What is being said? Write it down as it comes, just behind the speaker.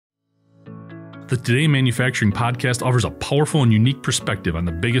The Today in Manufacturing podcast offers a powerful and unique perspective on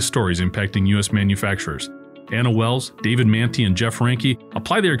the biggest stories impacting U.S. manufacturers. Anna Wells, David Manty, and Jeff Ranke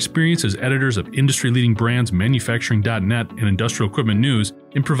apply their experience as editors of industry-leading brands Manufacturing.net and Industrial Equipment News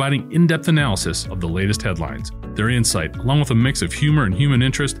in providing in-depth analysis of the latest headlines. Their insight, along with a mix of humor and human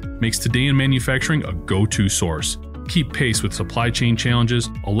interest, makes Today in Manufacturing a go-to source. Keep pace with supply chain challenges,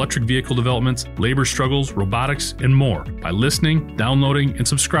 electric vehicle developments, labor struggles, robotics, and more by listening, downloading, and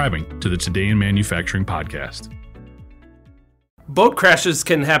subscribing to the Today in Manufacturing podcast. Boat crashes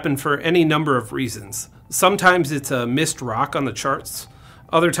can happen for any number of reasons. Sometimes it's a missed rock on the charts.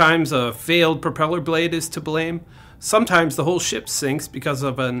 Other times a failed propeller blade is to blame. Sometimes the whole ship sinks because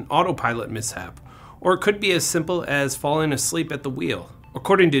of an autopilot mishap. Or it could be as simple as falling asleep at the wheel.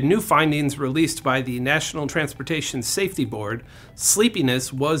 According to new findings released by the National Transportation Safety Board,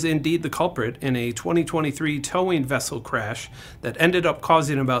 sleepiness was indeed the culprit in a 2023 towing vessel crash that ended up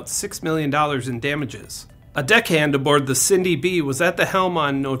causing about $6 million in damages. A deckhand aboard the Cindy B was at the helm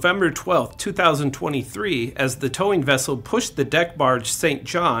on November 12, 2023, as the towing vessel pushed the deck barge St.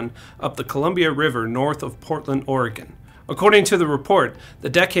 John up the Columbia River north of Portland, Oregon. According to the report, the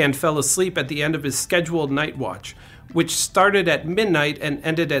deckhand fell asleep at the end of his scheduled night watch, which started at midnight and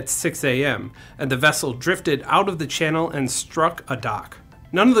ended at 6 a.m., and the vessel drifted out of the channel and struck a dock.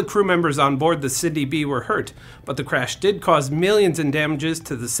 None of the crew members on board the Cindy B were hurt, but the crash did cause millions in damages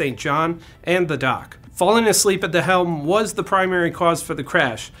to the St. John and the dock. Falling asleep at the helm was the primary cause for the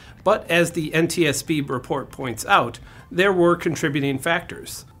crash, but as the NTSB report points out, there were contributing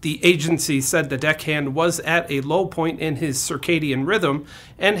factors. The agency said the deckhand was at a low point in his circadian rhythm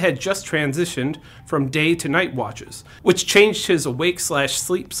and had just transitioned from day to night watches, which changed his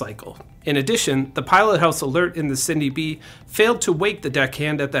awake/sleep cycle. In addition, the pilot house alert in the Cindy B failed to wake the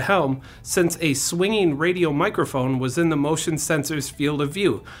deckhand at the helm since a swinging radio microphone was in the motion sensor's field of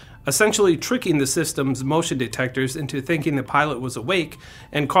view, essentially tricking the system's motion detectors into thinking the pilot was awake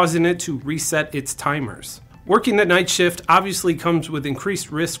and causing it to reset its timers. Working the night shift obviously comes with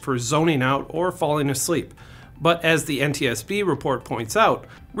increased risk for zoning out or falling asleep. But as the NTSB report points out,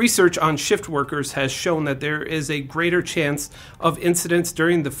 research on shift workers has shown that there is a greater chance of incidents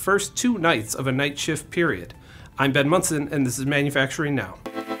during the first 2 nights of a night shift period. I'm Ben Munson, and this is Manufacturing Now.